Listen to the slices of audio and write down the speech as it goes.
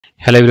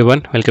Hello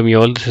everyone, welcome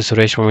you all. This is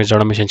Suresh from his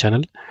automation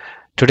channel.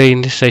 Today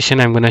in this session,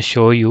 I'm going to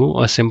show you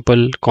a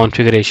simple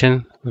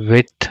configuration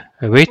with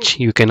which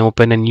you can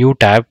open a new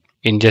tab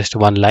in just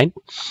one line.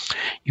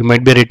 You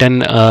might be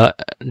written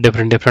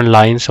different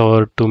lines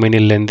or too many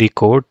lengthy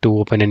code to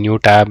open a new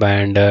tab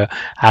and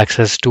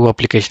access two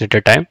applications at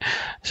a time.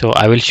 So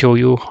I will show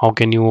you how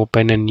can you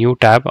open a new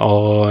tab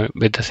or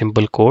with a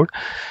simple code.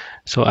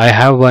 So I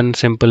have one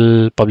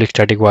simple public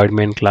static void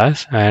main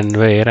class and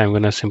where I'm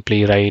going to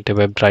simply write a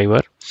web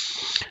driver.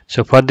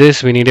 So for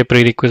this, we need a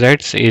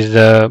prerequisites is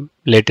the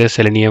latest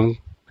Selenium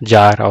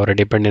jar or a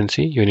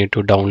dependency. You need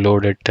to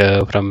download it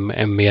from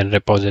MVN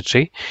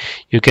repository.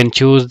 You can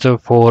choose the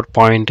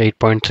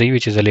 4.8.3,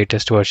 which is the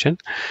latest version.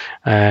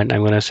 And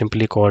I'm going to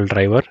simply call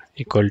driver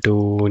equal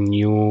to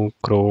new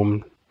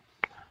Chrome.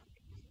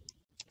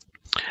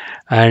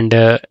 And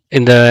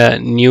in the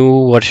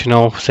new version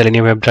of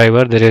Selenium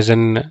WebDriver, there is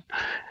an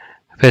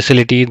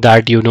facility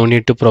that you don't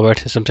need to provide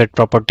system set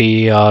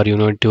property or you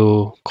need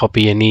to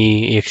copy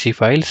any exe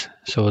files,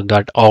 so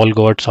that all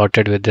got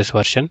sorted with this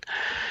version.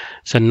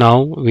 So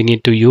now we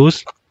need to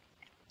use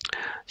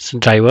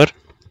driver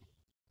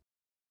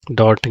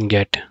dot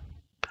get.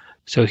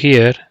 So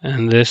here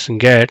in this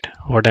get,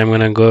 what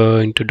I'm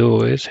going to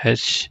do is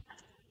https.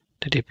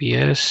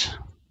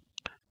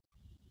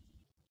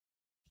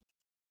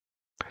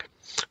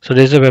 So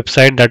this is a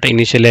website that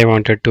initially I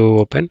wanted to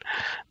open.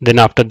 Then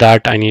after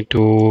that I need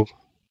to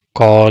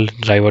call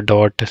driver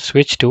dot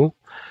switch to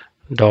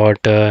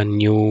dot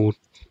new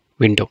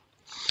window,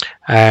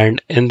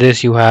 and in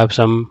this you have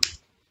some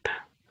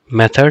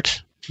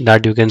methods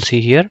that you can see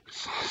here.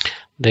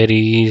 There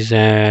is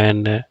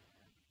an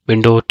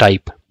window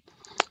type,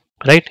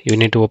 right? You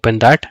need to open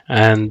that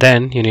and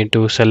then you need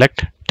to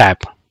select tab.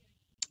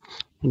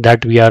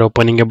 That we are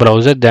opening a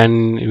browser,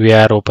 then we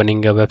are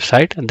opening a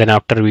website, and then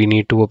after we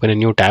need to open a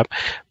new tab.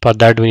 For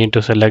that we need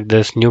to select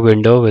this new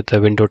window with the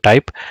window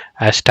type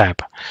as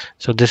tab.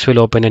 So this will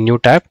open a new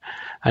tab,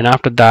 and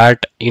after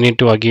that you need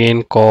to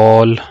again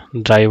call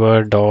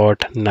driver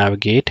dot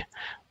navigate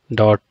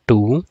dot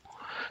to.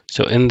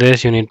 So in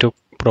this you need to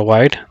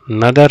provide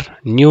another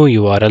new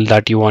URL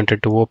that you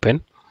wanted to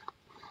open,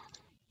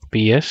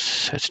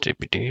 ps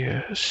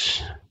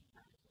https.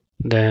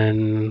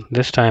 Then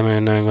this time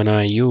I'm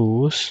gonna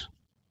use,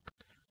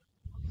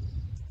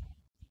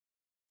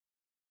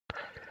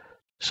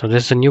 so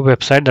this is a new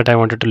website that I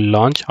wanted to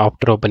launch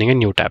after opening a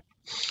new tab.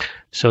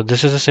 So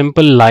this is a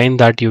simple line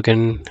that you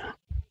can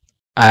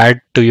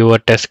add to your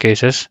test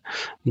cases,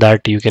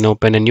 that you can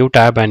open a new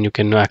tab and you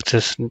can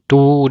access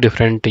two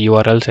different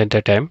URLs at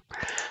a time.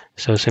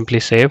 So simply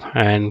save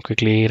and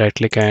quickly right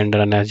click and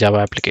run as Java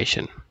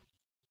application.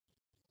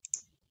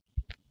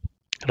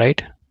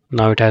 Right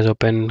now it has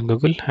opened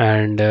Google,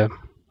 and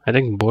I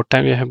think both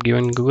times you have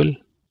given Google.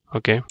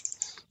 Okay,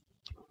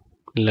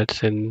 let's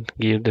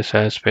give this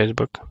as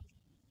Facebook.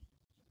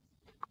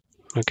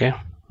 Okay,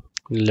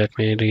 let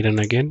me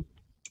rerun again.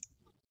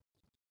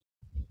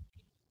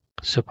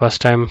 So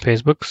first time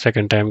Facebook,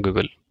 second time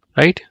Google,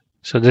 right?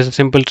 So this is a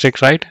simple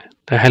trick, right?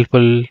 A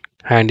helpful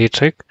handy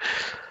trick.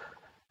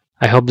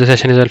 I hope this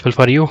session is helpful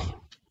for you.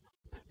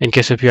 In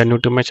case if you are new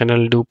to my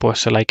channel, do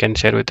post a like and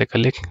share with a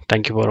colleague.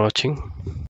 Thank you for watching.